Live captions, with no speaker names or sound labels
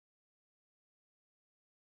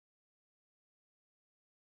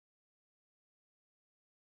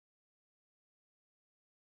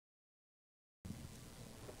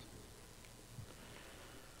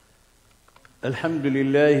الحمد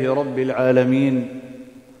لله رب العالمين.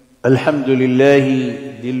 الحمد لله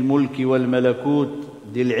ذي الملك والملكوت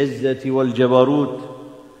ذي العزة والجبروت.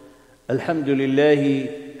 الحمد لله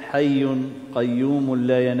حي قيوم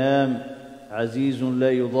لا ينام عزيز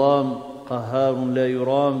لا يضام قهار لا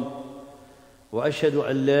يرام. وأشهد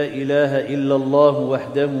أن لا إله إلا الله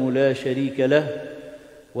وحده لا شريك له،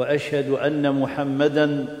 وأشهد أن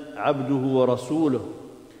محمدًا عبده ورسوله.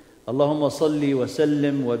 اللهم صل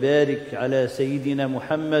وسلم وبارك على سيدنا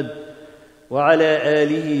محمد وعلى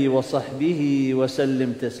آله وصحبه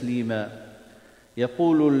وسلم تسليما.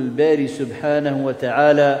 يقول الباري سبحانه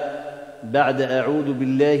وتعالى بعد أعوذ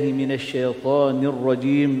بالله من الشيطان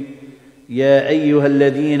الرجيم: يا أيها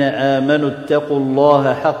الذين آمنوا اتقوا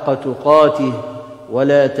الله حق تقاته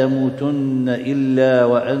ولا تموتن إلا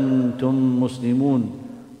وأنتم مسلمون.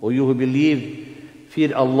 O you who believe,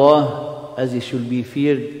 fear Allah as He should be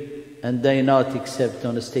feared, and die not except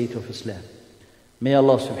on the state of Islam. May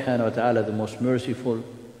Allah subhanahu wa ta'ala, the most merciful,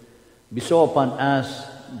 bestow upon us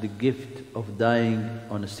the gift of dying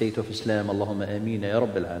on the state of Islam. Allahumma ameen ya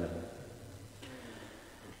Rabbil Alameen.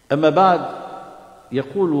 أما بعد،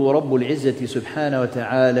 يقول رب العزة سبحانه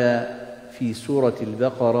وتعالى في سورة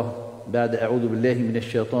البقرة بعد أعوذ بالله من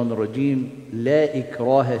الشيطان الرجيم: لا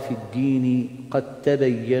إكراه في الدين قد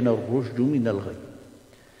تبين الرشد من الغي.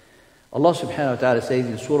 Allah subhanahu wa ta'ala says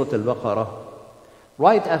in Surah Al-Baqarah,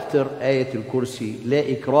 right after Ayat Al-Kursi, لا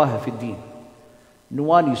إكراه في الدين. No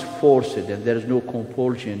one is forced and there is no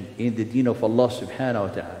compulsion in the deen of Allah subhanahu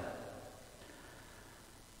wa ta'ala.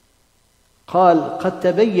 قال قد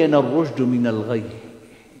تبين الرشد من الغي.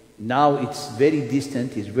 Now it's very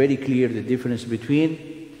distant, it's very clear the difference between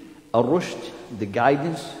الرشد, the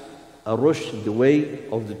guidance, الرشد, the way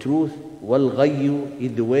of the truth, والغي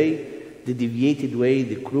is the way, the deviated way,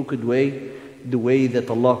 the crooked way, the way that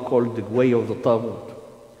Allah called the way of the Taghut.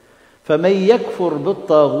 فَمَنْ يَكْفُرْ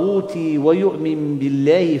بِالطَّاغُوتِ وَيُؤْمِنْ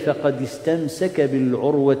بِاللَّهِ فَقَدْ اسْتَمْسَكَ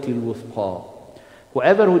بِالْعُرْوَةِ الْوُثْقَى.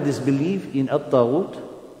 Whoever who disbelieves in At-Taghut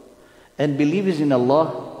and believes in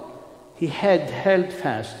Allah, he had held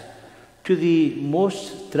fast to the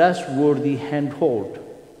most trustworthy handhold.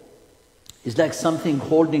 It's like something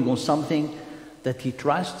holding on something that he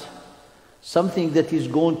trusts, something that is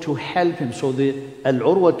going to help him. So the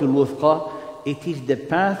Al-Urwatul Wuthqa, it is the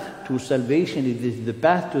path to salvation, it is the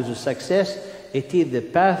path to the success, it is the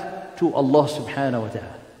path to Allah subhanahu wa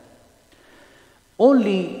ta'ala.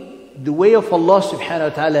 Only the way of Allah subhanahu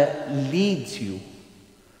wa ta'ala leads you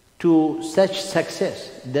to such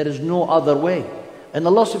success. There is no other way. And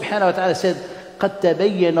Allah subhanahu wa ta'ala said, قَدْ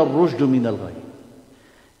تَبَيَّنَ الرُّشْدُ مِنَ الْغَيِّ.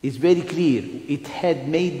 It's very clear. It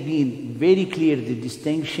had been very clear the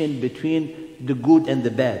distinction between the good and the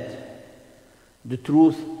bad, the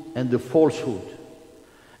truth and the falsehood.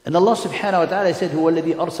 And Allah subhanahu wa ta'ala said, هو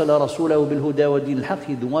الذي أرسل رسوله بالهدى ودين الحق.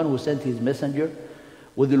 He is the one who sent his messenger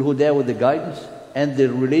with the huda, with the guidance and the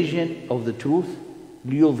religion of the truth,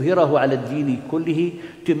 ليظهره على الدين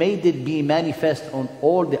كله, to make it be manifest on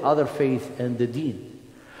all the other faith and the deen.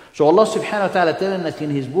 So Allah subhanahu wa ta'ala telling us in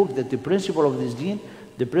his book that the principle of this deen,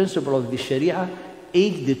 the principle of the Sharia,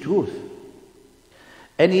 is the truth.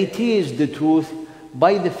 And it is the truth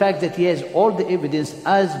by the fact that he has all the evidence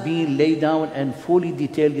as being laid down and fully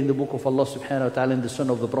detailed in the book of Allah subhanahu wa ta'ala and the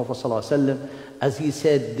Sunnah of the Prophet sallallahu alaihi wasallam. As he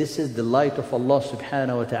said, this is the light of Allah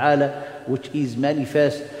subhanahu wa ta'ala which is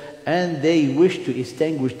manifest, and they wish to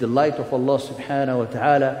extinguish the light of Allah subhanahu wa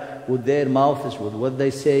ta'ala with their mouths, with what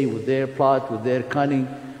they say, with their plot, with their cunning,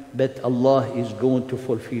 but Allah is going to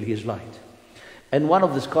fulfill his light. And one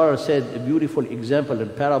of the scholars said a beautiful example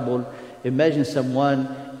and parable. Imagine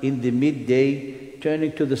someone in the midday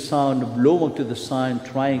turning to the sun, blowing to the sun,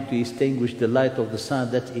 trying to extinguish the light of the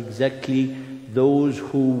sun. That's exactly those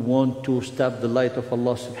who want to stop the light of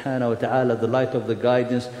Allah subhanahu wa ta'ala, the light of the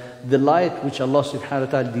guidance, the light which Allah subhanahu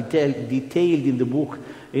wa ta'ala detailed in the book,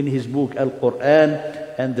 in his book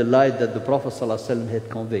Al-Quran, and the light that the Prophet sallallahu alaihi wasallam had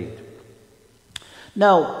conveyed.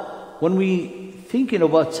 Now, when we thinking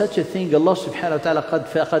about such a thing, Allah subhanahu wa ta'ala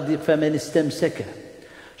فَمَنِ اسْتَمْسَكَ.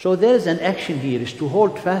 So there is an action here, is to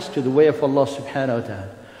hold fast to the way of Allah subhanahu wa ta'ala.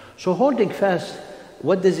 So holding fast,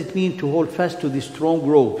 what does it mean to hold fast to this strong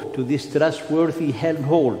rope, to this trustworthy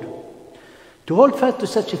handhold? To hold fast to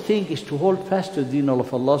such a thing is to hold fast to the deen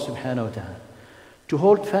of Allah subhanahu wa ta'ala. To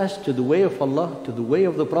hold fast to the way of Allah, to the way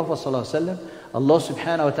of the Prophet sallallahu alaihi wasallam. Allah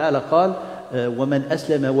subhanahu wa ta'ala قال وَمَنْ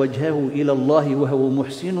أَسْلَمَ وَجْهَهُ إِلَى اللَّهِ وَهُوَ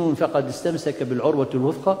مُحْسِنٌ فَقَدْ اسْتَمْسَكَ بِالْعُرْوَةِ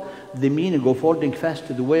الْوُثْقَى. The meaning of holding fast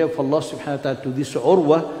to the way of Allah subhanahu wa ta'ala, to this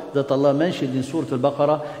urwa that Allah mentioned in Surah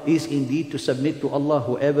Al-Baqarah, is indeed to submit to Allah.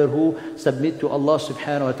 Whoever who submit to Allah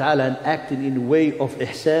subhanahu wa ta'ala and acted in a way of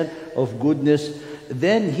ihsan, of goodness,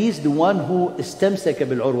 then he's the one who istamsaka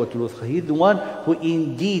bil-urwatul wuthqa. He's the one who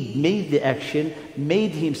indeed made the action,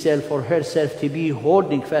 made himself or herself to be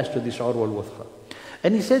holding fast to this urwa al-wuthqa.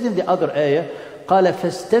 And he said in the other ayah, قال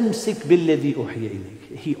فاستمسك بالذي أوحي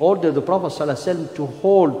إليك. He ordered the Prophet ﷺ to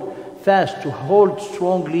hold fast, to hold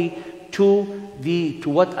strongly to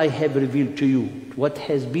what I have revealed to you, what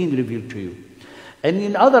has been revealed to you. And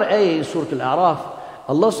in other ayah in Surah Al-A'raf,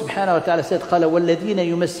 Allah subhanahu wa ta'ala said, قال والذين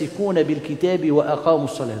يمسكون بالكتاب وأقاموا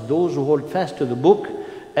الصلاة. Those who hold fast to the book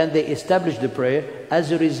and they establish the prayer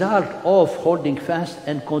as a result of holding fast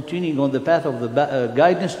and continuing on the path of the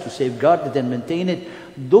guidance to safeguard it and maintain it.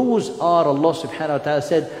 Those are, Allah subhanahu wa ta'ala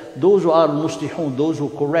said, those who are muslihun, those who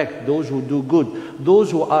correct, those who do good,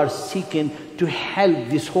 those who are seeking to help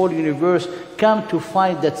this whole universe come to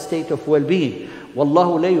find that state of well-being.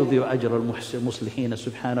 Wallahu la yudhi'u ajra al-muslihin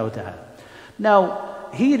subhanahu wa ta'ala. Now,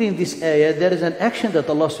 here in this ayah, there is an action that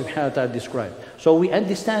Allah subhanahu wa ta'ala described. So we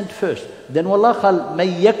understand first. Then wallah khal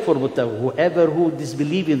may yakfur bit-taghut, whoever who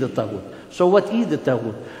disbelieves in the taghut. So what is the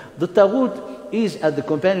taghut? The taghut is, as the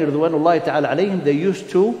companion of the one Allah ta'ala alayhim, they used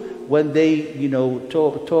to, when they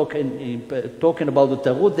talking about the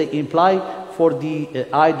taghut, they imply for the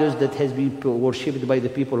idols that has been worshipped by the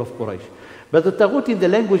people of Quraysh. But the taghut in the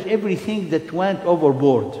language, everything that went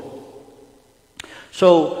overboard.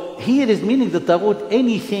 So here is meaning the taghut,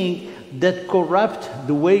 anything that corrupt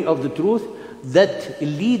the way of the truth, that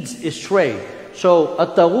leads astray. So a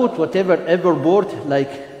taghut, whatever overboard, like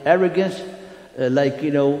arrogance,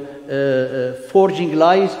 forging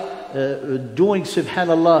lies, doing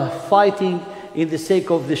subhanallah, fighting in the sake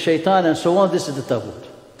of the shaitan and so on, this is the taghut.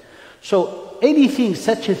 So anything,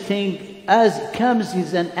 such a thing as comes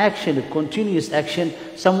is an action, a continuous action,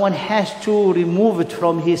 someone has to remove it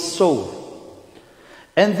from his soul.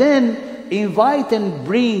 And then invite and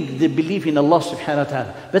bring the belief in Allah subhanahu wa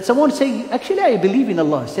ta'ala. But someone say, actually I believe in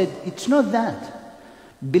Allah. I said, it's not that.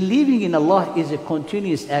 Believing in Allah is a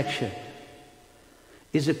continuous action.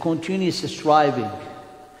 Is a continuous striving.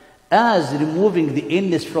 As removing the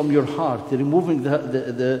illness from your heart, removing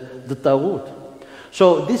the taghut.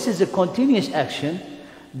 So this is a continuous action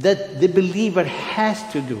that the believer has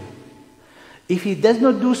to do. If he does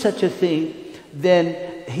not do such a thing, then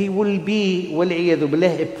he will be, wal'iyadu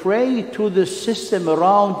billah, a prey to the system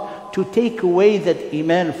around to take away that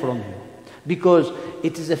iman from you. Because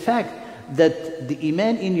it is a fact that the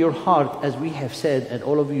iman in your heart, as we have said, and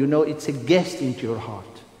all of you know, it's a guest into your heart.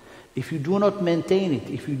 If you do not maintain it,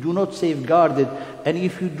 if you do not safeguard it, and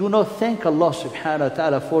if you do not thank Allah subhanahu wa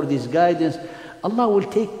ta'ala for this guidance, Allah will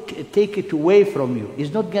take it away from you.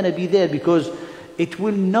 It's not going to be there because it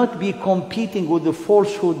will not be competing with the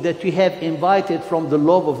falsehood that you have invited from the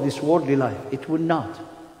love of this worldly life. It will not.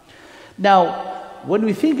 Now, when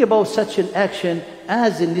we think about such an action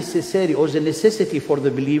as a necessary or the necessity for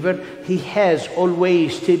the believer, he has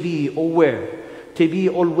always to be aware, to be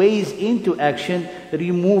always into action,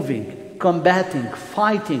 removing, combating,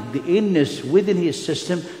 fighting the illness within his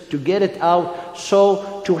system to get it out,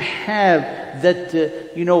 so to have that,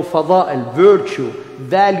 fada'il, virtue,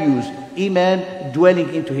 values, iman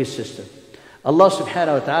dwelling into his system. Allah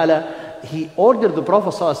subhanahu wa ta'ala, He ordered the Prophet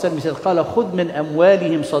sallallahu alaihi wasallam, he said, قال خذ من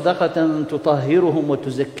أموالهم صدقة تطهرهم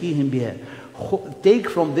وتزكيهم بها. Take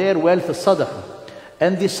from their wealth a sadaqah.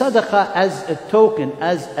 And the sadaqah as a token,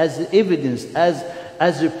 as evidence,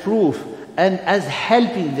 as a proof, and as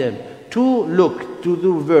helping them to look to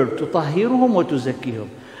the verb تطهرهم وتزكيهم.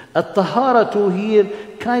 At-tahara to here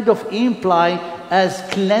kind of imply as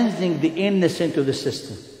cleansing the illness into the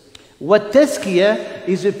system. What tazkiyah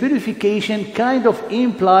is a purification, kind of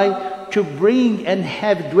imply to bring and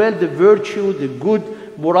have dwell the virtue, the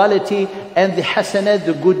good morality, and the hasanat,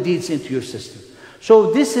 the good deeds into your system.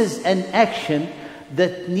 So this is an action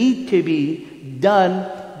that need to be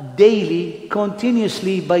done daily,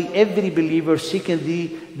 continuously by every believer seeking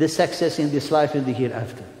the success in this life and the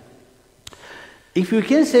hereafter. If you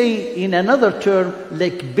can say in another term,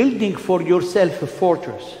 like building for yourself a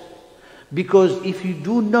fortress. Because if you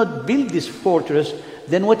do not build this fortress,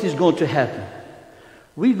 then what is going to happen?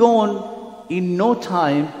 We're going in no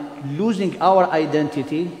time losing our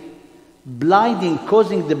identity,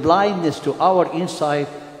 causing the blindness to our insight,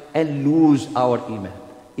 and lose our iman.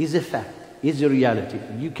 It's a fact, it's a reality.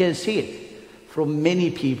 You can see it from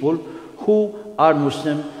many people who are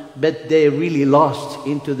Muslim, but they really lost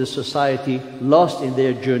into the society, lost in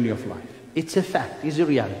their journey of life. It's a fact, it's a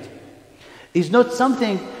reality. It's not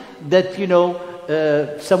something that,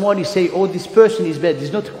 someone is saying, oh, this person is bad.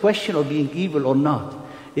 It's not a question of being evil or not.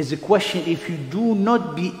 It's a question, if you do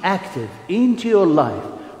not be active into your life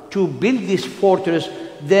to build this fortress,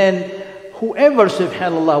 then whoever,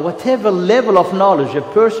 subhanAllah, whatever level of knowledge a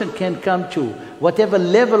person can come to, whatever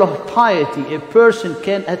level of piety a person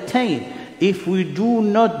can attain, if we do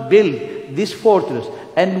not build this fortress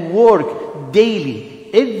and work daily,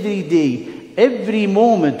 every day, every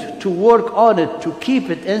moment to work on it, to keep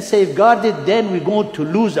it and safeguard it, then we're going to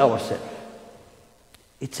lose ourselves.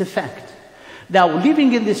 It's a fact. Now,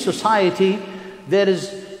 living in this society, there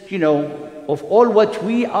is, of all what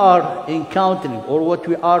we are encountering or what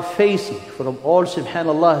we are facing from all,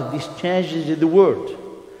 subhanAllah, these changes in the world,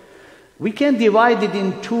 we can divide it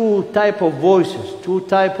in two type of voices, two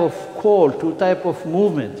type of call, two type of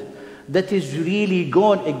movement that is really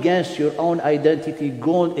going against your own identity,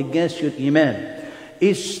 going against your iman.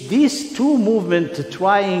 Is these two movements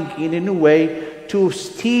trying in a new way to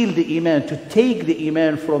steal the iman, to take the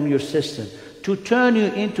iman from your system, to turn you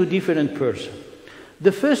into a different person?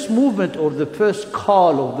 The first movement or the first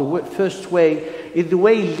call or the first way is the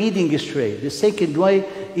way leading astray. The second way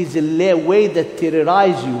is the way that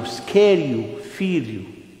terrorize you, scare you, fear you.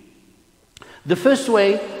 The first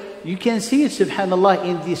way, you can see it, subhanAllah,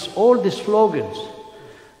 in all the slogans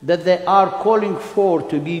that they are calling for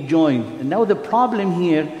to be joined. And now the problem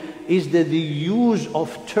here is that the use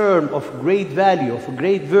of term of great value, of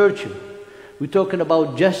great virtue. We're talking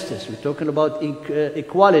about justice, we're talking about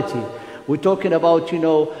equality, we're talking about,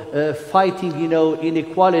 fighting,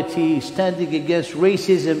 inequality, standing against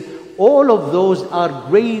racism. All of those are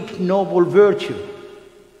great noble virtue.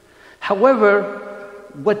 However,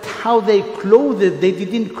 how they clothe it, they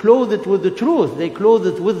didn't clothe it with the truth. They clothed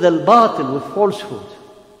it with the batil, with falsehood.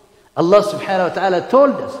 Allah subhanahu wa ta'ala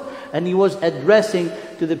told us, and He was addressing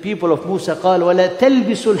to the people of Musa, قال وَلَا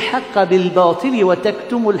تَلْبِسُوا الْحَقَّ بِالْبَاطِلِ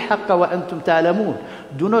وَتَكْتُمُوا الْحَقَّ وَأَنْتُمْ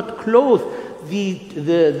تَعْلَمُونَ. Do not clothe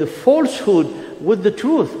the falsehood with the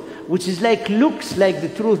truth, which is looks like the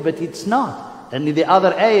truth, but it's not. And in the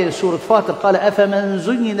other ayah, Surah Fatir, قال أَفَمَنْ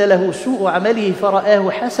زُيِّنَ لَهُ سُوءُ عَمَلِهِ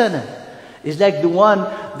فَرَآهُ حَسَنًا. It's like the one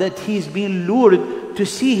that he's been lured to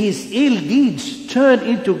see his ill deeds turn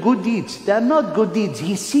into good deeds. They are not good deeds.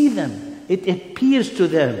 He sees them. It appears to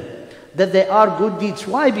them that they are good deeds.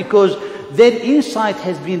 Why? Because their insight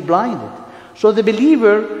has been blinded. So the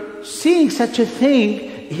believer, seeing such a thing,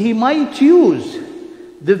 he might use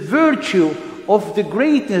the virtue of the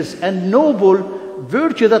greatness and noble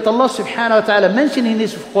virtue that Allah subhanahu wa ta'ala mentioned in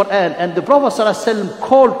His Quran, and the Prophet sallallahu alaihi wasallam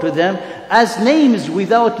called to them as names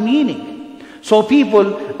without meaning. So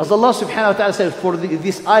people, as Allah subhanahu wa ta'ala says, for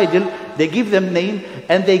this idol, they give them name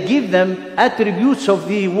and they give them attributes of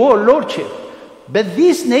the lordship. But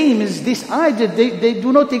these names, this idol, they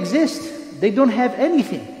do not exist. They don't have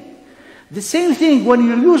anything. The same thing when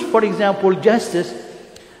you use, for example, justice,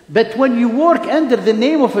 but when you work under the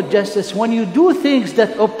name of a justice, when you do things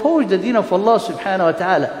that oppose the deen of Allah subhanahu wa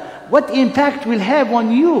ta'ala, what impact will have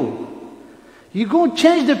on you? You're going to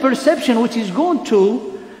change the perception, which is going to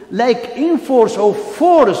enforce or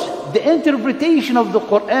force the interpretation of the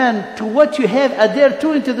Quran to what you have adhered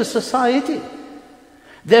to into the society.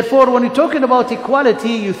 Therefore, when you're talking about equality,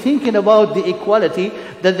 you're thinking about the equality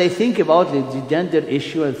that they think about, the gender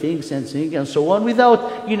issue and things and so on,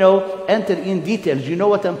 without, enter in details. You know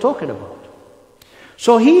what I'm talking about.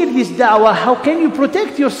 So here, this da'wah, how can you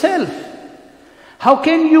protect yourself? How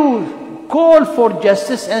can you call for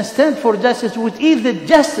justice and stand for justice with the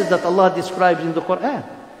justice that Allah describes in the Quran?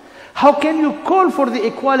 How can you call for the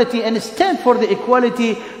equality and stand for the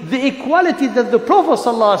equality that the Prophet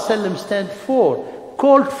ﷺ stand for,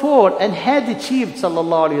 called for, and had achieved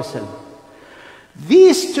sallallahu alaihi wasallam?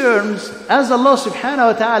 These terms, as Allah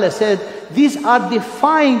subhanahu wa ta'ala said, these are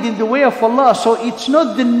defined in the way of Allah. So it's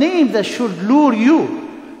not the name that should lure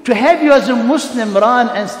you to have you as a Muslim run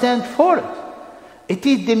and stand for it. It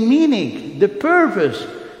is the meaning, the purpose,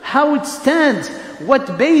 how it stands,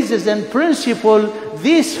 what basis and principle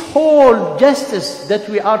this whole justice that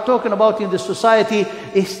we are talking about in the society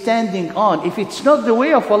is standing on. If it's not the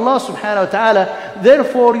way of Allah subhanahu wa ta'ala,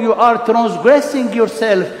 therefore you are transgressing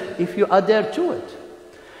yourself if you adhere to it.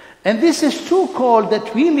 And this is too called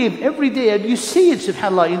that we live every day, and you see it,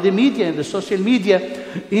 subhanAllah, in the media, in the social media,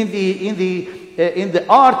 in the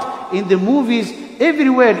art, in the movies,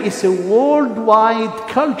 everywhere. It's a worldwide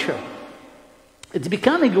culture. It's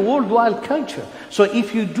becoming a worldwide culture. So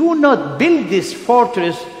if you do not build this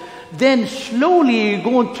fortress, then slowly you're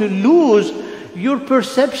going to lose your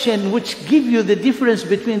perception, which give you the difference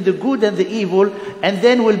between the good and the evil, and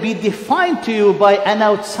then will be defined to you by an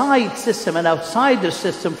outside system, an outsider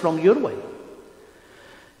system from your way.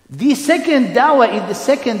 The second da'wah is the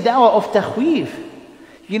second da'wah of takhweef.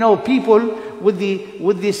 People with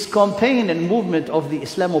this campaign and movement of the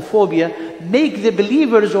Islamophobia make the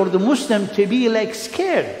believers or the Muslim to be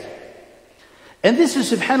scared. And this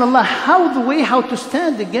is, subhanAllah, how to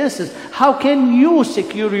stand against this. How can you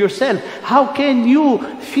secure yourself? How can you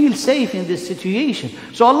feel safe in this situation?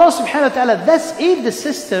 So Allah subhanahu wa ta'ala, that's in the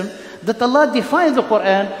system that Allah defined the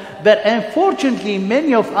Quran. But unfortunately,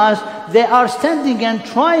 many of us, they are standing and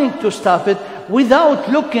trying to stop it without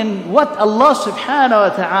looking what Allah subhanahu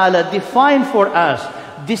wa ta'ala defined for us,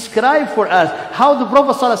 described for us, how the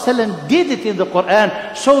Prophet ﷺ did it in the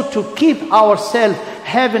Quran, so to keep ourselves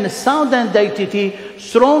having a sound identity,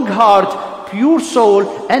 strong heart, pure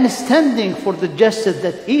soul, and standing for the justice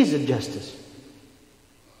that is a justice.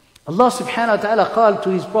 Allah subhanahu wa ta'ala called to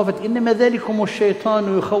his Prophet, إِنَّمَا ذَلِكُمُ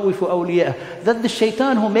الشَّيْطَانُ يُخَوِّفُ أَوْلِيَاءَهُ, that the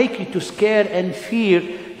shaitan who make you to scare and fear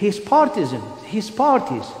his partisans, his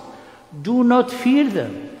parties. Do not fear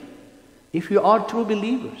them if you are true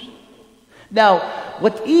believers. Now,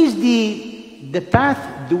 what is the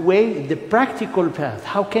path, the way, the practical path?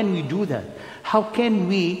 How can we do that? How can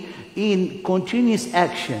we, in continuous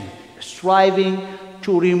action, striving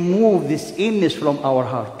to remove this illness from our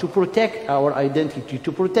heart, to protect our identity,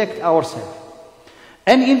 to protect ourselves?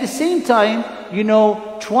 And in the same time,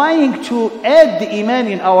 trying to add the iman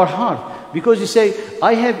in our heart. Because you say,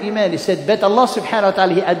 I have iman. He said, but Allah subhanahu wa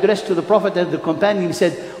ta'ala, he addressed to the Prophet and the companion, he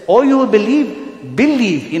said, all you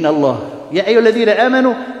believe in Allah. يا أيها الذين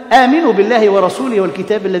آمنوا آمنوا بالله ورسوله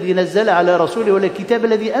والكتاب الذي نزل على رسوله والكتاب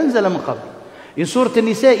الذي أنزل من قبل. In Surah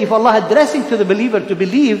An-Nisa, if Allah addressing to the believer to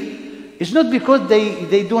believe, it's not because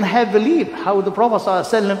they don't have belief. How the Prophet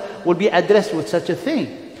ﷺ will be addressed with such a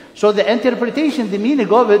thing. So the interpretation, the meaning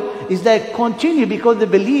of it is that continue, because the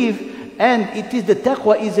belief and it is the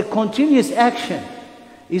taqwa is a continuous action.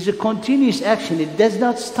 It's a continuous action. It does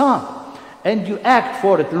not stop. And you act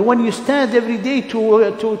for it. When you stand every day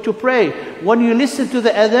to pray, when you listen to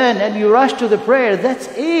the adhan and you rush to the prayer,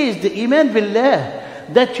 that is the iman billah.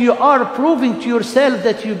 That you are proving to yourself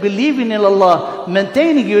that you believe in Allah,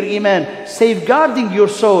 maintaining your iman, safeguarding your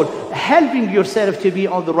soul, helping yourself to be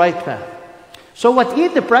on the right path. So what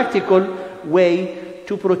is the practical way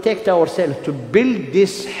to protect ourselves, to build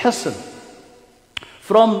this hisn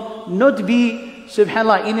from not be,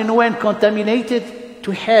 subhanAllah, in any way contaminated,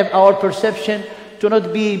 to have our perception, to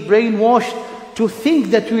not be brainwashed, to think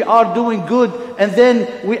that we are doing good, and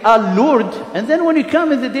then we are lured. And then when you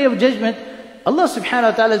come in the day of judgment, Allah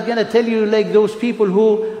subhanahu wa ta'ala is going to tell you like those people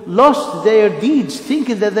who lost their deeds,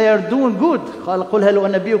 thinking that they are doing good. قال قل هل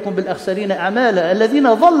أنبئكم بالأخسرين أعمالا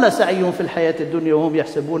الذين ضل سعيهم في الحياة الدنيا وهم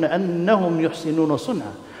يحسبون أنهم يحسنون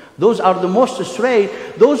صنعا. Those are the most astray,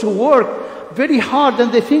 those who work very hard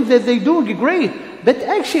and they think that they're doing great. But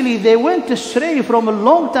actually they went astray from a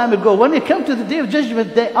long time ago. When they come to the day of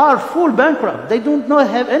judgment, they are full bankrupt. They do not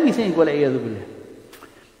have anything.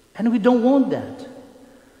 And we don't want that.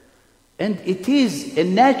 And it is a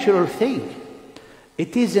natural thing.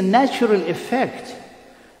 It is a natural effect.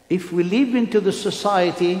 If we live into the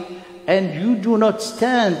society and you do not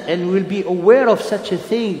stand and will be aware of such a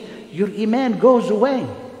thing, your iman goes away.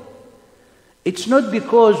 It's not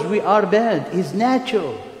because we are bad. It's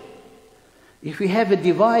natural. If you have a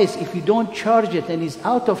device, if you don't charge it and it's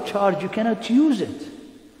out of charge, you cannot use it.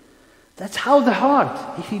 That's how the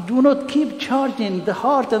heart, if you do not keep charging the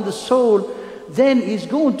heart and the soul, then it's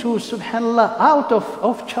going to, subhanAllah, out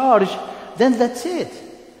of charge, then that's it.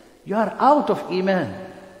 You are out of iman.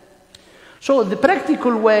 So the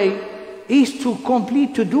practical way is to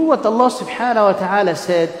do what Allah subhanahu wa ta'ala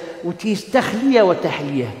said, which is takhliya wa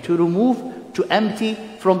tahliyah, to remove, to empty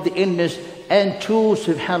from the illness, and to,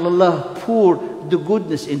 subhanAllah, pour the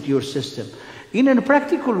goodness into your system. In a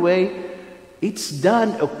practical way, it's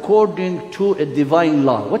done according to a divine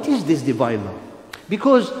law. What is this divine law?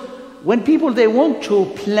 Because when people, they want to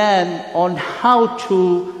plan on how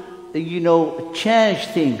to, change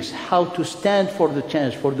things, how to stand for the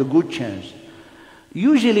change, for the good change,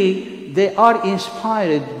 usually they are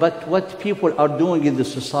inspired by what people are doing in the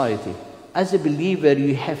society. As a believer,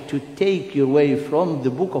 you have to take your way from the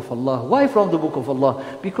book of Allah. Why from the book of Allah?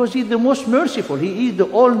 Because He's the most merciful. He is the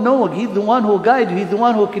all-knowing. He's the one who guided you. He's the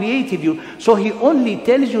one who created you. So He only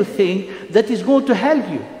tells you things that is going to help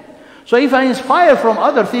you. So if I inspire from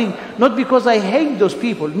other things, not because I hate those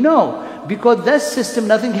people, no, because that system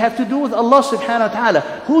nothing have to do with Allah subhanahu wa ta'ala.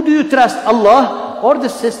 Who do you trust? Allah or the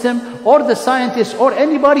system or the scientists or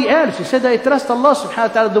anybody else? You said, I trust Allah subhanahu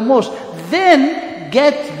wa ta'ala the most. Then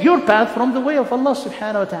get your path from the way of Allah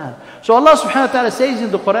subhanahu wa ta'ala. So Allah subhanahu wa ta'ala says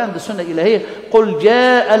in the Quran, the Sunnah Ilahiyya, قُلْ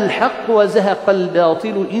جَاءَ الْحَقُّ وَزَهَقَ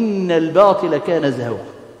الْبَاطِلُ إِنَّ الْبَاطِلَ كَانَ زَهُوقًا.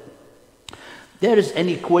 There is an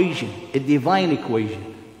equation, a divine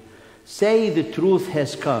equation. Say the truth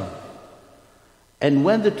has come. And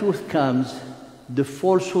when the truth comes, the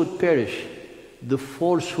falsehood perish, the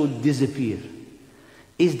falsehood disappear.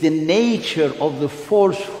 is the nature of the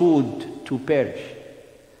falsehood to perish.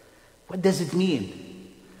 What does it mean?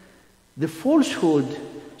 The falsehood,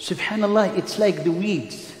 subhanallah, it's like the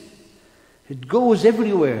weeds. It goes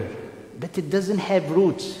everywhere, but it doesn't have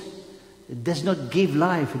roots. It does not give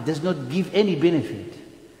life. It does not give any benefit.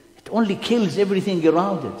 It only kills everything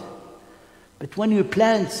around it. But when you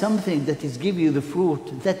plant something that is giving you the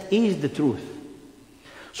fruit, that is the truth.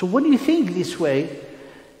 So when you think this way,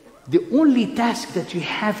 the only task that you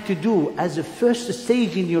have to do as a first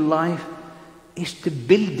stage in your life is to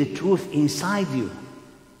build the truth inside you.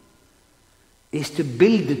 Is to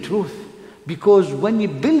build the truth. Because when you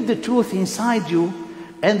build the truth inside you,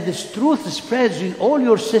 and this truth spreads in all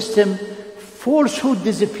your system, falsehood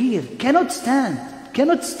disappears, cannot stand,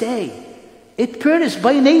 cannot stay. It perishes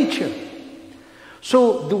by nature.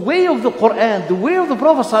 So the way of the Quran, the way of the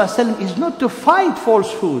Prophet ﷺ is not to fight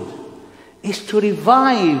falsehood, is to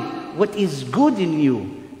revive what is good in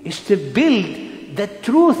you, is to build that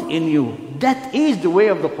truth in you. That is the way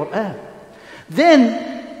of the Quran.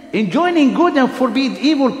 Then enjoining good and forbid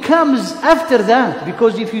evil comes after that,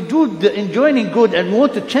 because if you do the enjoining good and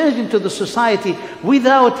want to change into the society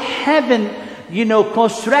without having,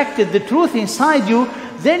 constructed the truth inside you,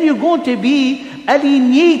 then you're going to be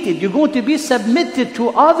alienated, you're going to be submitted to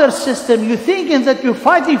other system. You're thinking that you're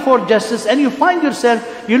fighting for justice, and you find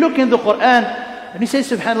yourself, you look in the Quran, and you say,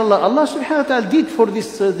 subhanallah, Allah subhanahu wa ta'ala did for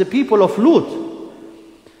this, the people of Lut.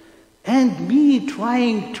 And me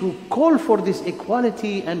trying to call for this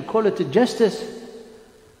equality and call it justice.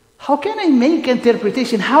 How can I make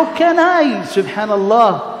interpretation? How can I,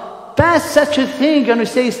 subhanallah, pass such a thing and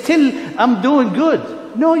say, still I'm doing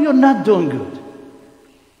good? No, you're not doing good.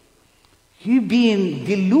 You've been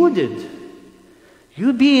deluded.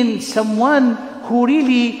 You've been someone who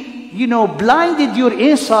really, blinded your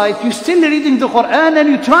insight. You're still reading the Quran and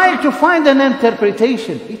you're trying to find an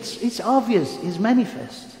interpretation. It's obvious, it's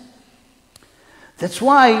manifest. That's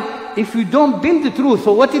why if you don't build the truth,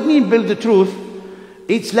 or what it means build the truth,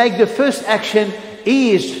 it's like the first action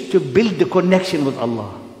is to build the connection with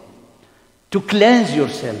Allah. To cleanse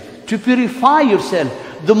yourself, to purify yourself.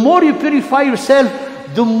 The more you purify yourself,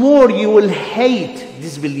 the more you will hate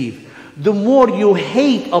disbelief. The more you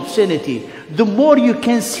hate obscenity. The more you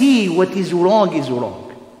can see what is wrong is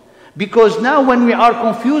wrong. Because now when we are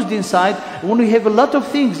confused inside, when we have a lot of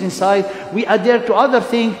things inside, we adhere to other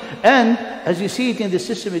things. And as you see it in the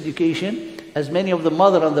system education, as many of the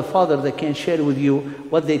mother and the father that can share with you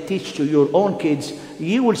what they teach to your own kids,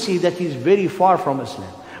 you will see that is very far from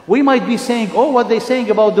Islam. We might be saying, oh, what they're saying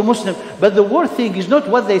about the Muslim. But the worst thing is not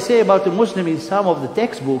what they say about the Muslim in some of the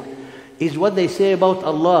textbook, is what they say about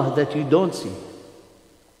Allah that you don't see.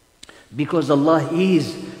 Because Allah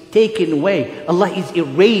is taken away. Allah is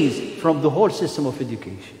erased from the whole system of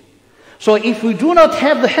education. So if we do not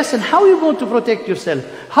have the Hisn, how are you going to protect yourself?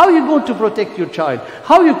 How are you going to protect your child?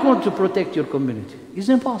 How are you going to protect your community? It's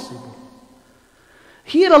impossible.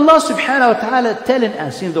 Here Allah subhanahu wa ta'ala telling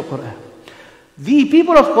us in the Quran, the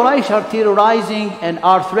people of Quraysh are terrorizing and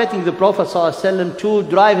are threatening the Prophet ﷺ to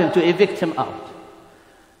drive him, to evict him out.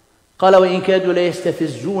 قَالَ وَإِنْ كَادُوا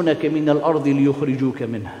لَيَسْتَفِزُّونَكَ مِنَ الْأَرْضِ لِيُخْرِجُوكَ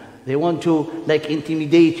مِنْهَا. They want to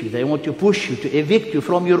intimidate you. They want to push you, to evict you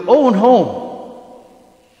from your own home.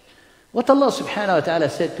 What Allah subhanahu wa ta'ala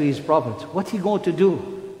said to His Prophet, what He going to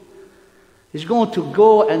do? He's going to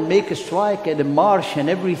go and make a strike and a march and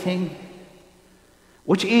everything.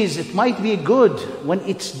 Which is, it might be good when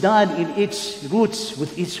it's done in its roots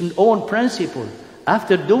with its own principle.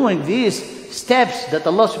 After doing these steps that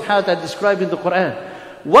Allah subhanahu wa ta'ala described in the Quran.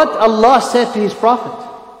 What Allah said to His Prophet?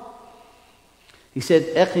 He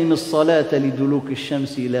said, أَقِمِ الصَّلَاةَ لِدُلُوكِ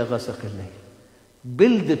الشَّمْسِ إِلَى غَسَقِ اللَّيْلِ.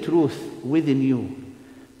 Build the truth within you.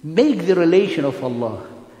 Make the relation of Allah.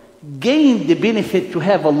 Gain the benefit to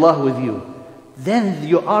have Allah with you. Then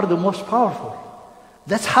you are the most powerful.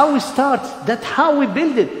 That's how we start. That's how we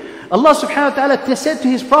build it. Allah subhanahu wa ta'ala said to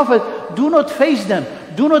His Prophet, do not face them.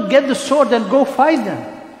 Do not get the sword and go fight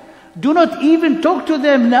them. Do not even talk to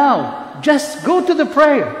them now. Just go to the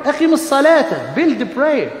prayer. أَقِمِ الصَّلَاةَ. Build the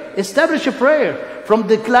prayer. Establish a prayer. From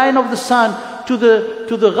the decline of the sun to the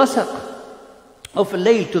ghasaq of a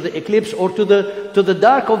layl, to the eclipse, or to the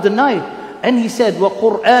dark of the night. And He said,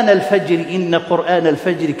 وَقُرْآنَ الْفَجْرِ إِنَّ قُرْآنَ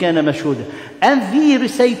الْفَجْرِ كَانَ مَشْهُودًا. And the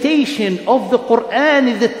recitation of the Quran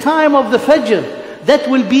is the time of the Fajr that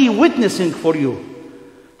will be witnessing for you.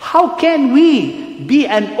 How can we be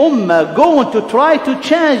an ummah going to try to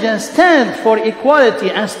change and stand for equality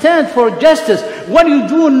and stand for justice when you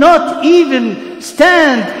do not even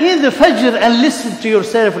stand in the Fajr and listen to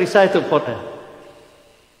yourself recite the Quran?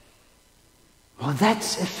 Well,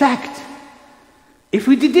 that's a fact. If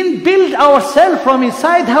we didn't build ourselves from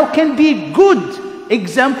inside, how can be good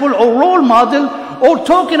example or role model or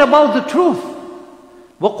talking about the truth?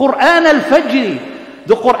 وَقُرْآنَ الْفَجْرِ,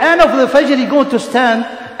 the Quran of the Fajr is going to stand,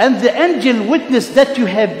 and the angel witness that you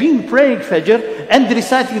have been praying Fajr and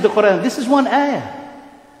reciting the Quran. This is one ayah.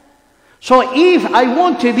 So if I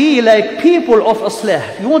want to be like people of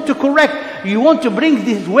Islah, you want to correct, you want to bring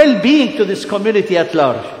this well-being to this community at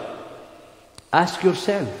large, ask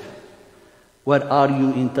yourself, what are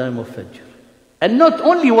you in time of Fajr? And not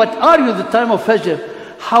only what are you in the time of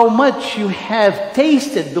Fajr, how much you have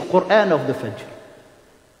tasted the Quran of the Fajr.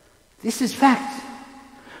 This is fact.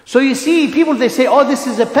 So you see, people, they say, oh, this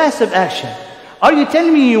is a passive action. Are you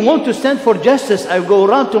telling me you want to stand for justice? I go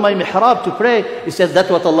around to my mihrab to pray. He says, that's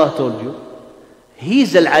what Allah told you.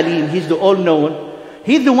 He's Al-Alim. He's the all-known.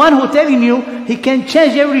 He's the one who telling you He can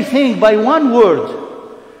change everything by one word.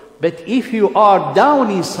 But if you are down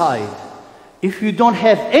inside, if you don't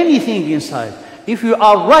have anything inside, if you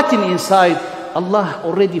are rotten inside, Allah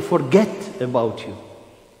already forget about you.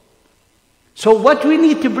 So what we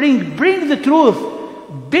need to bring the truth.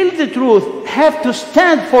 Build the truth, have to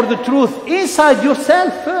stand for the truth inside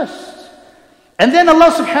yourself first. And then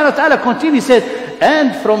Allah subhanahu wa ta'ala continues, said,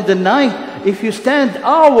 and from the night, if you stand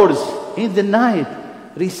hours in the night,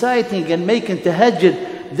 reciting and making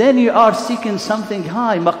tahajjud, then you are seeking something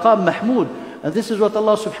high, maqam mahmud. And this is what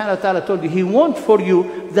Allah subhanahu wa ta'ala told you. He wants for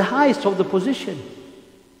you the highest of the position.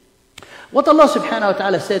 What Allah subhanahu wa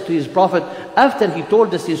ta'ala said to His Prophet after He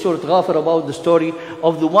told us in Surah Ghafir about the story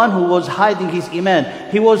of the one who was hiding his iman.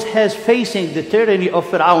 He was facing the tyranny of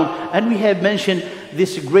Fir'aun. And we have mentioned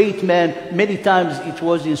this great man many times. It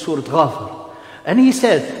was in Surah Ghafir. And he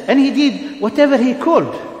said, and he did whatever he could.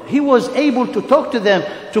 He was able to talk to them,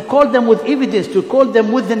 to call them with evidence, to call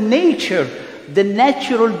them with the nature, the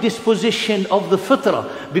natural disposition of the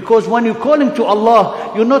fitrah. Because when you call him to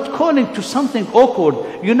Allah, you're not calling to something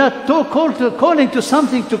awkward. You're not calling to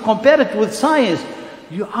something to compare it with science.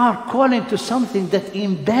 You are calling to something that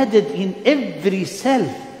embedded in every self,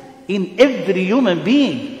 in every human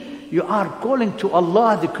being. You are calling to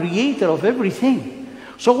Allah, the creator of everything.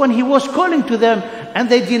 So when he was calling to them and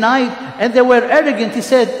they denied and they were arrogant, he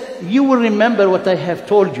said, you will remember what I have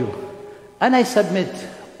told you. And I submit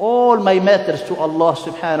all my matters to Allah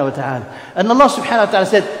subhanahu wa ta'ala. And Allah subhanahu wa ta'ala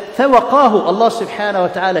said, فَوَقَاهُ, Allah subhanahu wa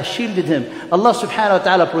ta'ala shielded him. Allah subhanahu wa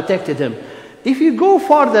ta'ala protected him. If you go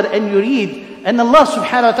further and you read, and Allah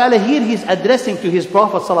subhanahu wa ta'ala here He's addressing to His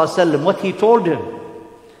Prophet sallallahu alaihi wasallam what He told him.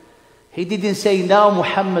 He didn't say, now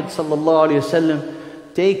Muhammad sallallahu alaihi wasallam,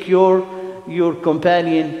 take your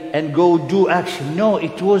companion and go do action. No,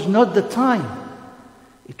 it was not the time.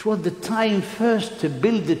 It was the time first to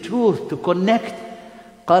build the truth, to connect.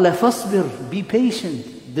 قال فاصبر, be patient.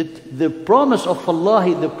 The promise of Allah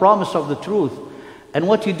is the promise of the truth. And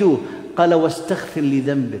what you do, قال واستغفر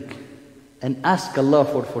لذنبك, and ask Allah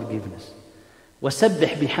for forgiveness.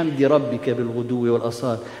 وسبح بحمد ربك بالغدو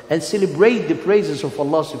والأصال, and celebrate the praises of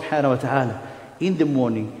Allah subhanahu wa ta'ala in the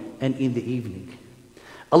morning and in the evening.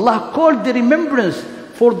 Allah called the remembrance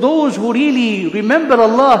for those who really remember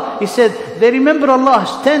Allah. He said they remember Allah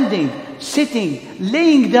standing, sitting,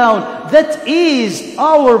 laying down. That is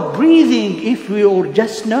our breathing if we will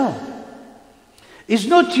just know. It's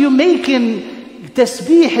not you making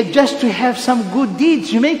tasbih just to have some good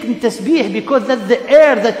deeds. You're making tasbih because that's the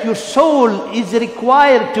air that your soul is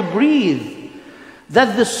required to breathe.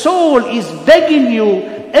 That the soul is begging you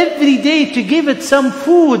every day to give it some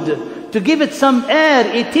food, to give it some air.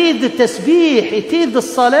 It is the tasbih, it is the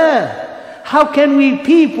salah. How can we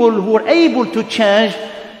people who are able to change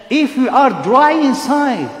if we are dry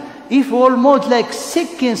inside, if we're almost like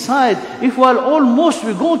sick inside, if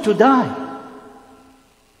we're going to die?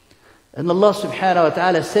 And Allah subhanahu wa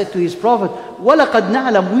ta'ala said to His Prophet, وَلَقَدْ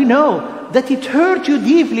نَعْلَمُ, we know that it hurt you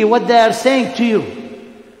deeply what they are saying to you.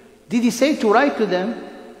 Did He say to write to them?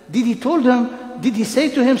 Did He told them? Did He say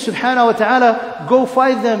to him subhanahu wa ta'ala, go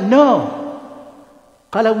fight them? No.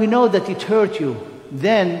 قَالَ, we know that it hurt you.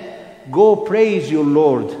 Then go praise your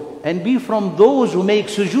Lord and be from those who make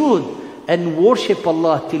sujood and worship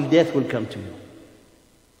Allah till death will come to you.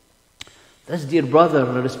 That's, dear brother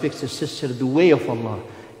and respected sister, the way of Allah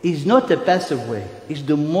is not a passive way. It's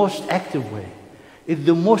the most active way. It's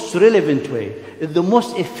the most relevant way. It's the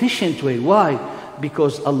most efficient way. Why?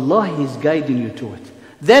 Because Allah is guiding you to it.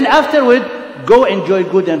 Then afterward, go enjoy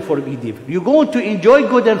good and forbid evil. You're going to enjoy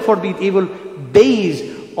good and forbid evil based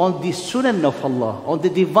on the sunnah of Allah, on the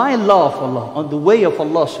divine law of Allah, on the way of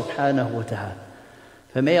Allah subhanahu wa ta'ala.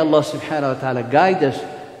 For may Allah subhanahu wa ta'ala guide us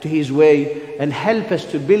to His way and help us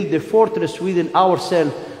to build the fortress within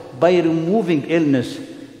ourselves by removing illness,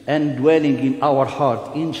 and dwelling in our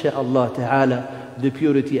heart, inshaAllah ta'ala, the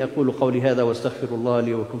purity. أقول قولي هذا واستغفر الله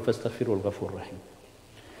لي ولكم فاستغفروه الغفور الرحيم.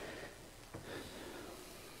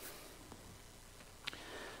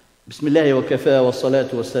 بسم الله وكفى والصلاة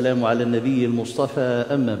والسلام على النبي المصطفى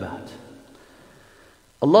أما بعد.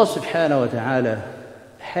 Allah subhanahu wa ta'ala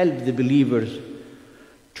helped the believers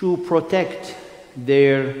to protect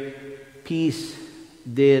their peace,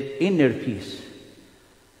 their inner peace.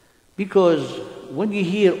 Because when you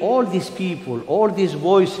hear all these people, all these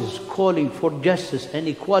voices calling for justice and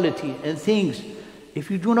equality and things, if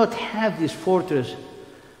you do not have this fortress,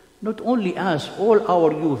 not only us, all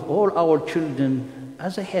our youth, all our children,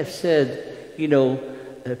 as I have said,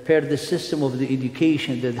 per the system of the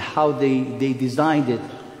education, that how they designed it,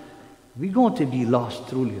 we're going to be lost,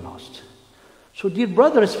 truly lost. So dear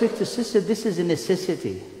brother, respected sister, this is a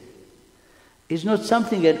necessity. It's not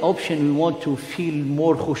something, an option. We want to feel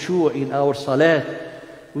more khushu' in our salat.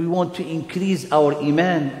 We want to increase our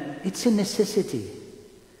iman. It's a necessity.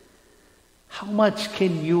 How much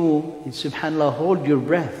can you, subhanAllah, hold your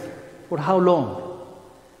breath? For how long?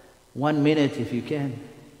 1 minute if you can.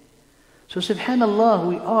 So subhanAllah,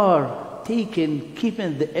 we are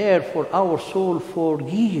keeping the air for our soul for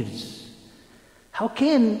years. How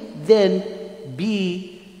can then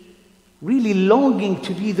be really longing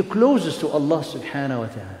to be the closest to Allah subhanahu wa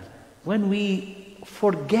ta'ala when we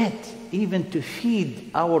forget even to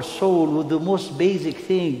feed our soul with the most basic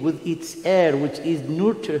thing, with its air, which is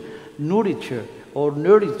nourishment,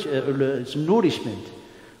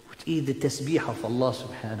 which is the tasbih of Allah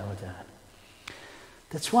subhanahu wa ta'ala.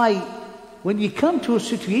 That's why when you come to a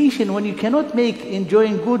situation when you cannot make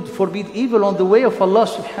enjoying good, forbid evil on the way of Allah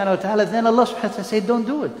subhanahu wa ta'ala, then Allah subhanahu wa ta'ala said, don't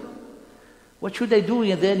do it. What should I do?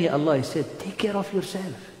 And then Allah, He said, take care of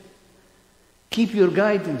yourself. Keep your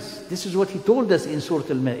guidance. This is what He told us in Surah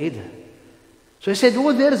Al-Ma'idah. So He said,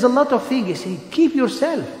 oh, there is a lot of things. He said, keep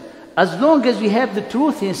yourself. As long as you have the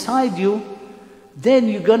truth inside you, then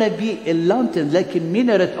you're going to be a lantern, like a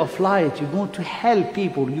minaret of light. You're going to help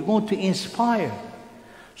people. You're going to inspire.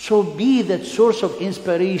 So be that source of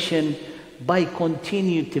inspiration by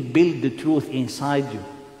continuing to build the truth inside you.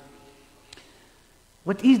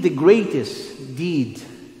 What is the greatest deed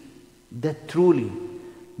that truly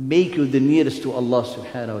make you the nearest to Allah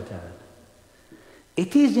subhanahu wa ta'ala?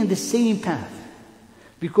 It is in the same path.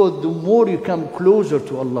 Because the more you come closer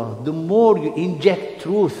to Allah, the more you inject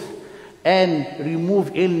truth and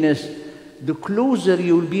remove illness, the closer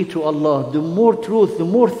you will be to Allah, the more truth, the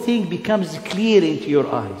more thing becomes clear into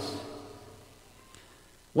your eyes.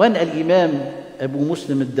 When Al-Imam Abu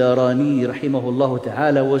Muslim Al-Darani rahimahullah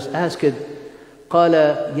ta'ala was asked, قال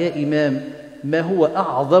يا إمام ما هو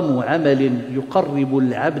أعظم عمل يقرب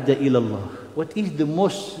العبد إلى الله? What is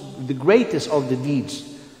the greatest of the deeds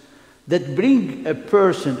that bring a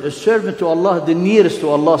person, a servant to Allah, the nearest to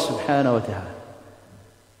Allah subhanahu wa ta'ala?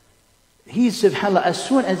 He, subhanAllah, as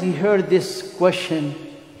soon as he heard this question,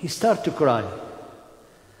 he started to cry.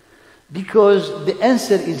 Because the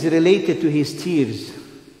answer is related to his tears.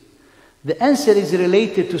 The answer is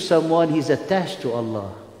related to someone he's attached to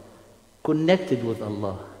Allah, connected with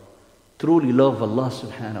Allah, truly love Allah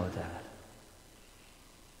subhanahu wa ta'ala.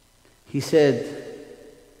 He said,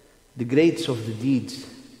 the greatest of the deeds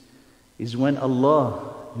is when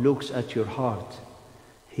Allah looks at your heart,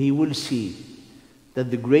 He will see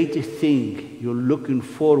that the greatest thing you're looking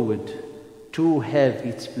forward to have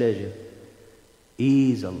its pleasure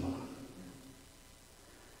is Allah.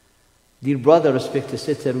 Dear brother, respected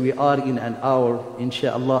sister, we are in an hour,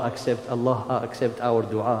 inshaAllah, Allah accept our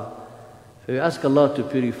dua. So we ask Allah to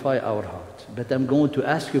purify our heart. But I'm going to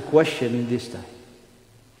ask you a question in this time.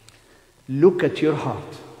 Look at your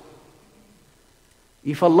heart.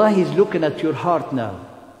 If Allah is looking at your heart now,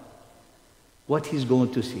 what He's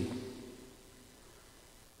going to see?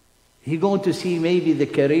 He's going to see maybe the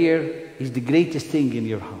career is the greatest thing in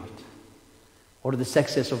your heart, or the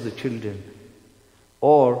success of the children,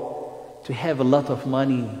 or to have a lot of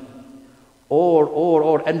money,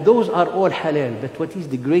 or, and those are all halal. But what is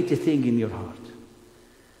the greatest thing in your heart?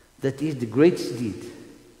 That is the greatest deed.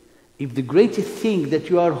 If the greatest thing that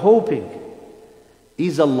you are hoping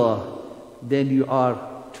is Allah, then you are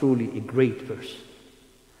truly a great person.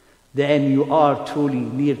 Then you are truly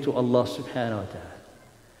near to Allah subhanahu wa ta'ala.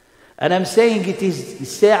 And I'm saying it is the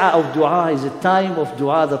sa'a of dua, is a time of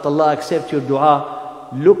dua that Allah accepts your dua.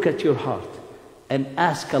 Look at your heart and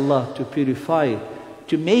ask Allah to purify it,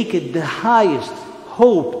 to make it the highest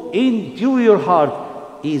hope into your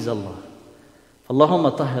heart is Allah. اللهم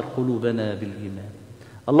طهر قلوبنا بالإيمان.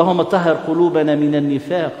 اللهم طهر قلوبنا من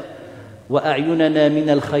النفاق وأعيننا من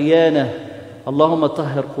الخيانة. اللهم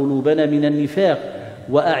طهر قلوبنا من النفاق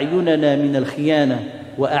وأعيننا من الخيانة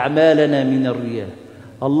وأعمالنا من الرياء.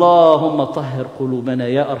 اللهم طهر قلوبنا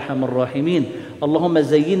يا أرحم الراحمين. اللهم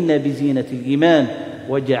زينا بزينة الإيمان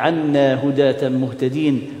واجعلنا هداة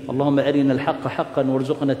مهتدين. اللهم أرنا الحق حقا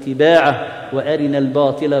وارزقنا اتباعه، وأرنا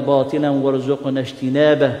الباطل باطلا وارزقنا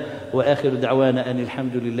اجتنابه. وآخر دعوانا أن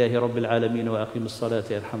الحمد لله رب العالمين، وأقم الصلاة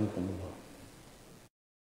يرحمكم الله.